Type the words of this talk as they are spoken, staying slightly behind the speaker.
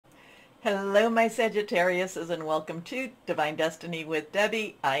Hello, my Sagittariuses, and welcome to Divine Destiny with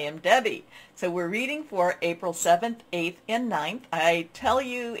Debbie. I am Debbie. So we're reading for April 7th, 8th, and 9th. I tell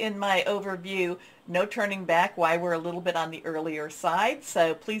you in my overview, no turning back, why we're a little bit on the earlier side.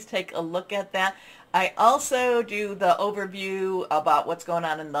 So please take a look at that. I also do the overview about what's going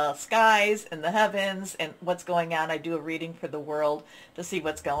on in the skies, in the heavens, and what's going on. I do a reading for the world to see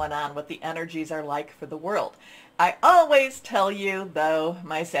what's going on, what the energies are like for the world. I always tell you, though,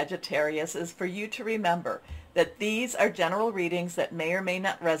 my Sagittarius, is for you to remember that these are general readings that may or may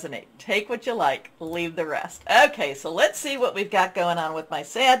not resonate. Take what you like, leave the rest. Okay, so let's see what we've got going on with my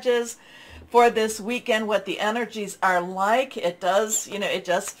Sages for this weekend, what the energies are like. It does, it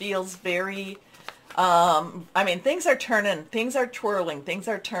just feels very, things are turning, things are twirling, things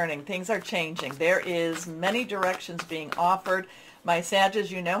are turning, things are changing. There is many directions being offered. My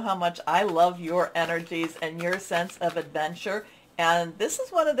Sages, you know how much I love your energies and your sense of adventure. And this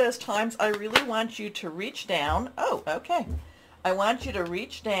is one of those times I really want you to reach down. Oh, okay. I want you to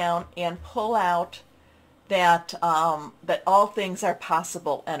reach down and pull out that, that all things are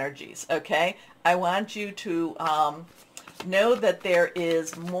possible energies, okay? I want you to know that there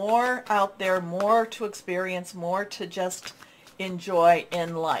is more out there, more to experience, more to just enjoy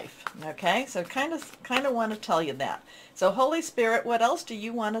in life, okay? So kind of want to tell you that. So Holy Spirit, what else do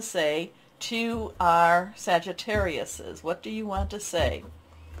you want to say to our Sagittariuses? What do you want to say?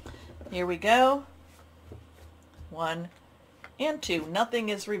 Here we go. 1 and 2. Nothing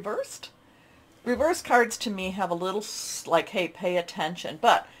is reversed. Reverse cards to me have a little like, hey, pay attention.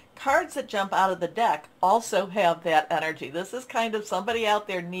 But cards that jump out of the deck also have that energy. This is kind of somebody out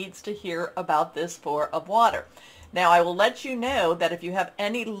there needs to hear about this Four of Water. Now, I will let you know that if you have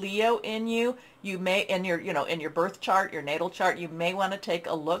any Leo in you, you may, in your birth chart, your natal chart, you may want to take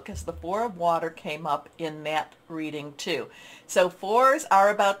a look because the Four of Water came up in that reading too. So fours are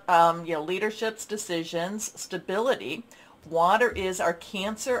about, leaderships, decisions, stability. Water is our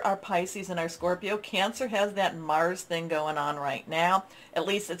Cancer, our Pisces, and our Scorpio. Cancer has that Mars thing going on right now. At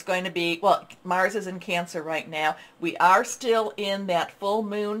least it's going to be, well, Mars is in Cancer right now. We are still in that full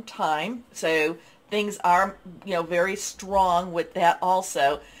moon time, so things are, very strong with that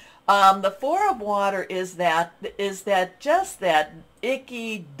also. The Four of Water is that just that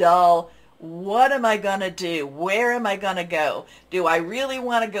icky, dull, what am I going to do? Where am I going to go? Do I really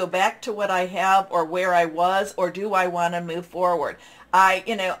want to go back to what I have or where I was, or do I want to move forward? I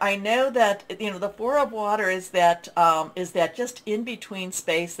know that, the Four of Water is that just in-between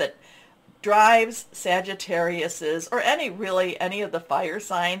space that drives Sagittariuses, or any of the fire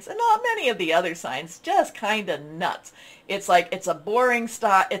signs, and many of the other signs, just kind of nuts. It's like, it's a boring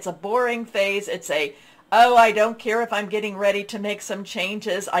it's a boring phase. It's a, oh, I don't care if I'm getting ready to make some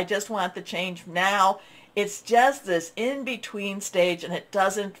changes. I just want the change now. It's just this in-between stage, and it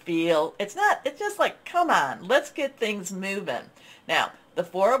doesn't feel, it's just like, come on, let's get things moving. Now, the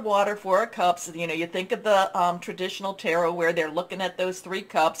Four of Water, Four of Cups, you think of the traditional tarot where they're looking at those 3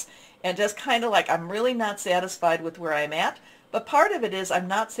 cups and just kind of like, I'm really not satisfied with where I'm at. But part of it is I'm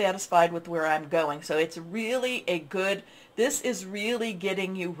not satisfied with where I'm going. So it's really this is really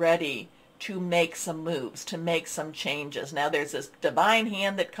getting you ready to make some moves, to make some changes. Now there's this divine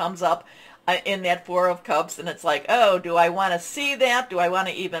hand that comes up in that Four of Cups, and it's like, oh, do I want to see that? Do I want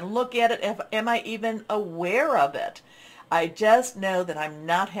to even look at it? Am I even aware of it? I just know that I'm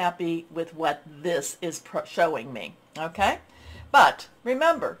not happy with what this is showing me, okay? But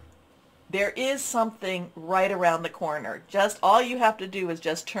remember, there is something right around the corner. Just all you have to do is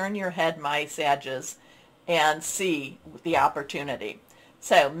just turn your head, my Sages, and see the opportunity.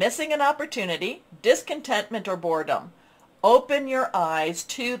 So, missing an opportunity, discontentment, or boredom. Open your eyes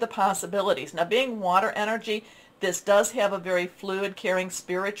to the possibilities. Now, being water energy, this does have a very fluid, caring,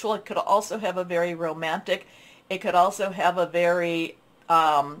 spiritual. It could also have a very romantic. It could also have a very,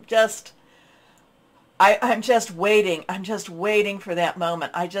 I'm just waiting. I'm just waiting for that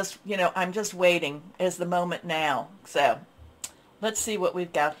moment. I'm just waiting is the moment now. So let's see what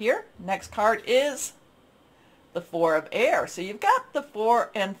we've got here. Next card is the Four of Air. So you've got the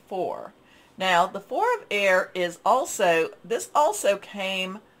 4 and 4. Now the Four of Air is this also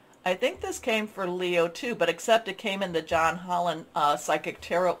came, I think this came for Leo too, but except it came in the John Holland Psychic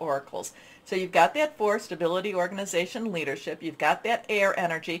Tarot Oracles. So you've got that 4, stability, organization, leadership. You've got that air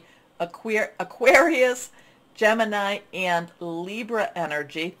energy, Aquarius, Gemini, and Libra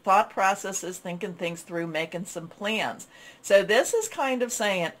energy, thought processes, thinking things through, making some plans. So this is kind of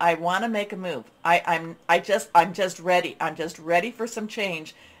saying, I want to make a move. I'm just ready. I'm just ready for some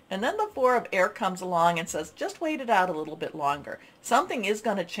change. And then the Four of Air comes along and says, just wait it out a little bit longer. Something is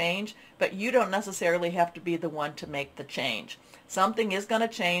going to change, but you don't necessarily have to be the one to make the change. Something is going to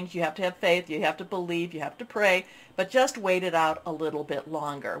change. You have to have faith. You have to believe. You have to pray. But just wait it out a little bit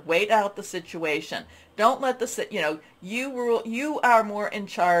longer. Wait out the situation. Don't let you are more in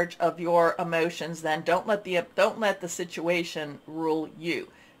charge of your emotions than don't let the situation rule you.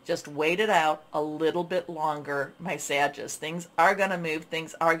 Just wait it out a little bit longer, my Sagittarius. Things are going to move.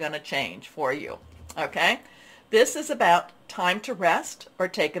 Things are going to change for you. Okay? This is about time to rest or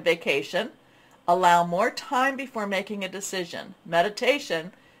take a vacation. Allow more time before making a decision.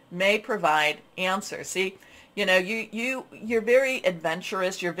 Meditation may provide answers. See, you're very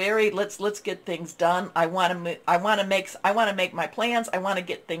adventurous. You're very let's get things done. I want to make my plans. I want to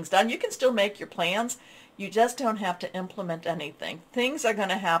get things done. You can still make your plans. You just don't have to implement anything. Things are going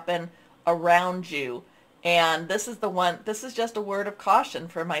to happen around you, and this is just a word of caution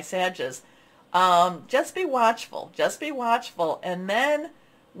for my Sagittarius. Just be watchful. Just be watchful, and then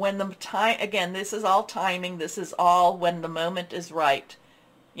when the time, again, this is all timing. This is all when the moment is right.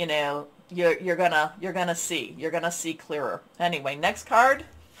 You're gonna see clearer. Anyway, next card,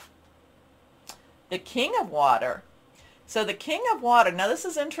 the King of Water. So the King of Water. Now this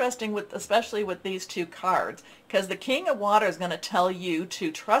is interesting especially with these two cards, because the King of Water is going to tell you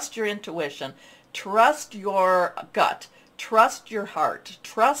to trust your intuition, trust your gut, trust your heart,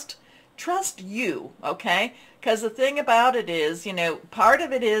 trust you, okay? Because the thing about it is, part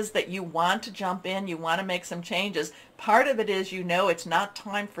of it is that you want to jump in, you want to make some changes. Part of it is, it's not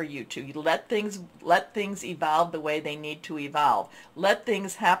time for you to. You let things evolve the way they need to evolve. Let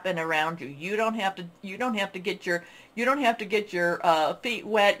things happen around you. You don't have to get your feet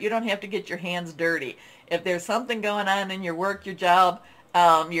wet. You don't have to get your hands dirty. If there's something going on in your work, your job,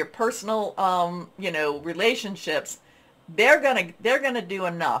 your personal relationships, they're gonna do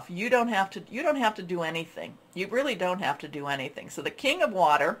enough. You don't have to do anything. You really don't have to do anything. So the King of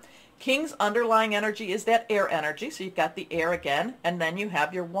Water, King's underlying energy is that air energy. So you've got the air again, and then you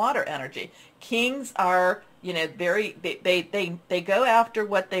have your water energy. Kings are, they go after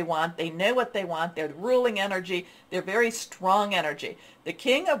what they want. They know what they want. They're the ruling energy. They're very strong energy. The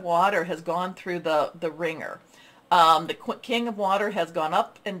King of Water has gone through the ringer. The King of Water has gone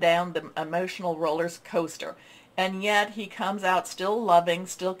up and down the emotional roller coaster. And yet he comes out still loving,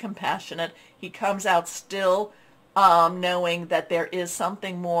 still compassionate. He comes out still knowing that there is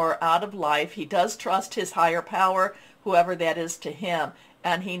something more out of life. He does trust his higher power, whoever that is to him.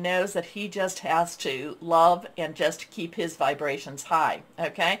 And he knows that he just has to love and just keep his vibrations high.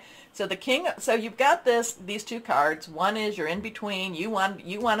 Okay? So so you've got these two cards. One is you're in between. You want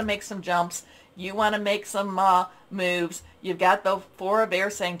to make some jumps. You want to make some moves. You've got the Four of Air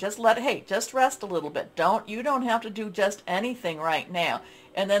saying, just rest a little bit. You don't have to do just anything right now.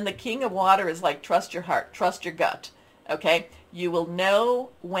 And then the King of Water is like, trust your heart, trust your gut. Okay? You will know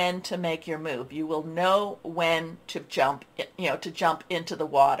when to make your move. You will know when to jump into the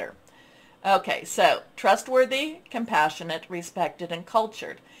water. Okay, so trustworthy, compassionate, respected, and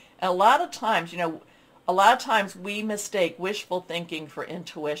cultured. And a lot of times we mistake wishful thinking for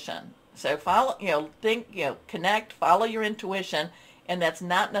intuition. So connect, follow your intuition, and that's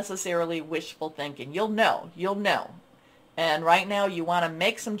not necessarily wishful thinking. You'll know. And right now you want to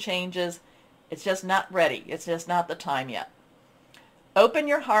make some changes. It's just not ready. It's just not the time yet. Open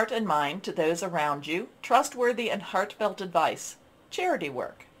your heart and mind to those around you. Trustworthy and heartfelt advice. Charity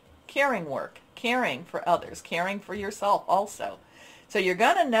work, caring for others, caring for yourself also. So you're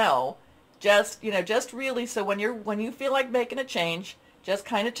going to know just really, so when you feel like making a change, just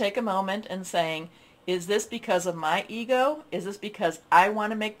kind of take a moment and saying, is this because of my ego? Is this because I want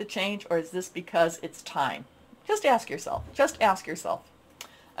to make the change? Or is this because it's time? Just ask yourself.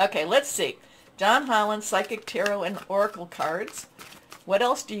 Okay, let's see. John Holland, Psychic Tarot and Oracle cards. What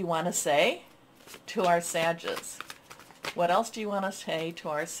else do you want to say to our Sagittarius? What else do you want to say to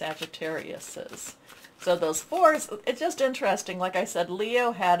our Sagittariuses? So those fours, it's just interesting. Like I said,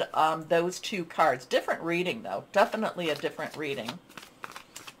 Leo had those two cards. Different reading, though. Definitely a different reading.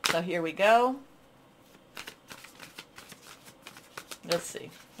 So here we go. Let's see.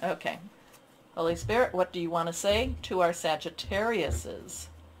 Okay. Holy Spirit, what do you want to say to our Sagittariuses?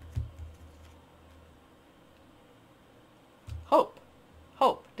 Hope.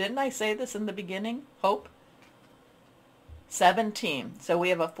 Hope. Didn't I say this in the beginning? Hope. 17. So we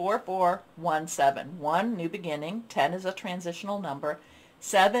have a 4-4-1-7. 1, new beginning. 10 is a transitional number.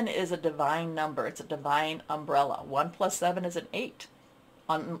 7 is a divine number. It's a divine umbrella. 1 plus 7 is an 8.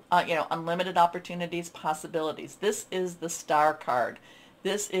 Unlimited opportunities, possibilities. This is the star card.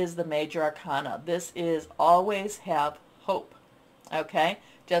 This is the major arcana. This is always have hope. Okay?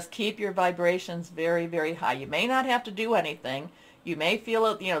 Just keep your vibrations very, very high. You may not have to do anything. You may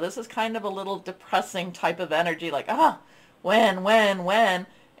feel, this is kind of a little depressing type of energy, like, when.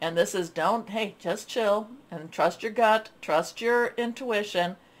 And this is hey, just chill and trust your gut, trust your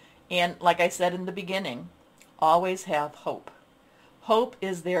intuition. And like I said in the beginning, always have hope. Hope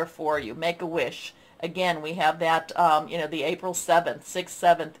is there for you. Make a wish. Again, we have that, the April 7th, 6th,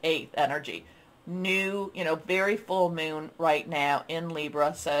 7th, 8th energy. New, very full moon right now in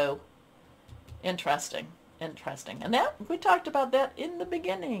Libra. So interesting. And that we talked about that in the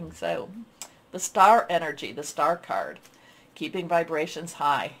beginning. So the star energy, the star card, keeping vibrations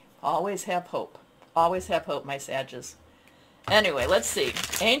high. Always have hope. Always have hope, my Sages. Anyway, let's see.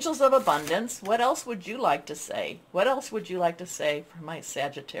 Angels of Abundance. What else would you like to say? What else would you like to say for my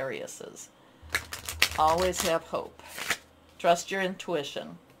Sagittariuses? Always have hope. Trust your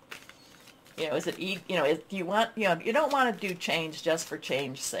intuition. If you want, you don't want to do change just for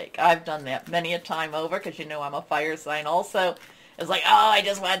change's sake. I've done that many a time over because I'm a fire sign also. It's like, oh,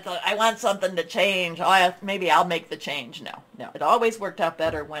 I want something to change. Oh, maybe I'll make the change. No, it always worked out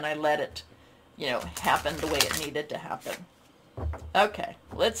better when I let it, happen the way it needed to happen. Okay,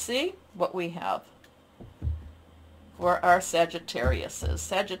 let's see what we have for our Sagittariuses.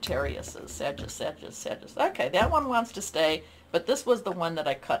 Sagittariuses. Okay, that one wants to stay, but this was the one that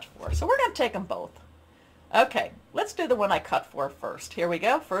I cut for. So we're going to take them both. Okay, let's do the one I cut for first. Here we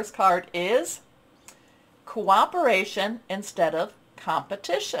go. First card is cooperation instead of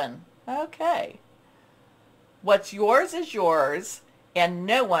competition. Okay. What's yours is yours, and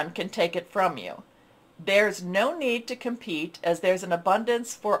no one can take it from you. There's no need to compete as there's an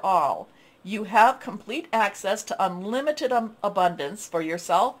abundance for all. You have complete access to unlimited abundance for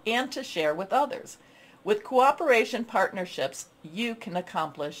yourself and to share with others. With cooperation partnerships, you can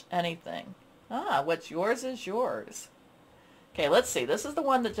accomplish anything. What's yours is yours. Okay, let's see. This is the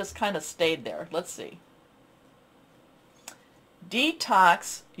one that just kind of stayed there. Let's see.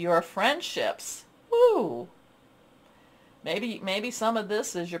 Detox your friendships. Woo! Maybe some of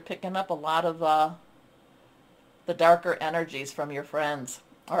this is you're picking up a lot of the darker energies from your friends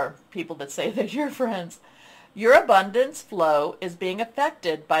or people that say they're your friends. Your abundance flow is being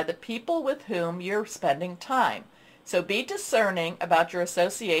affected by the people with whom you're spending time. So be discerning about your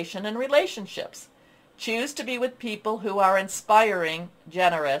association and relationships. Choose to be with people who are inspiring,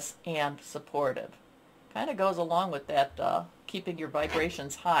 generous, and supportive. Kind of goes along with that keeping your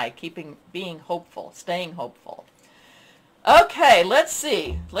vibrations high, being hopeful, staying hopeful. Okay, let's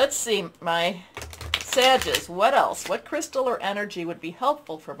see. My Sages, what else? What crystal or energy would be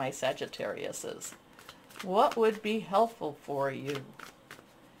helpful for my Sagittariuses? What would be helpful for you?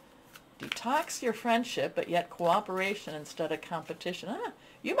 Detox your friendship, but yet cooperation instead of competition.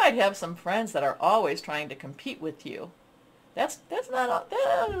 You might have some friends that are always trying to compete with you. That's not,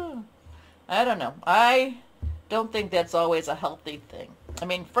 I don't know. I don't think that's always a healthy thing. I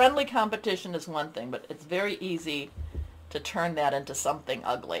mean, friendly competition is one thing, but it's very easy to turn that into something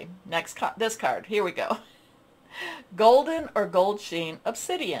ugly. Next, this card. Here we go. Golden or gold sheen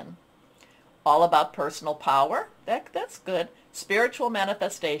obsidian. All about personal power. That's good. Spiritual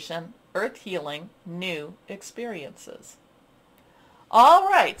manifestation, earth healing, new experiences. All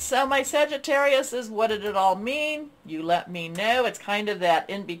right, so my Sagittarius is, what did it all mean? You let me know. It's kind of that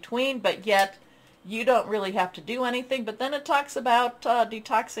in between, but yet you don't really have to do anything. But then it talks about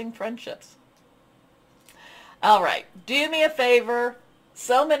detoxing friendships. All right, do me a favor.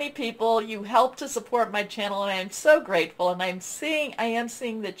 So many people, you help to support my channel, and I am so grateful, and I am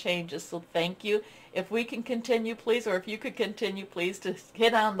seeing the changes, so thank you. If we can continue, please, or if you could continue, please, to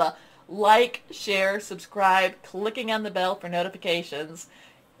hit on the like, share, subscribe, clicking on the bell for notifications.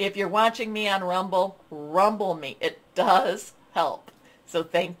 If you're watching me on Rumble, rumble me. It does help, so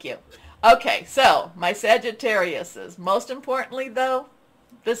thank you. Okay, so my Sagittariuses. Most importantly, though,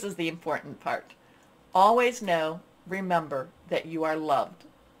 this is the important part. Always remember that you are loved.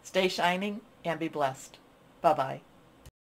 Stay shining and be blessed. Bye-bye.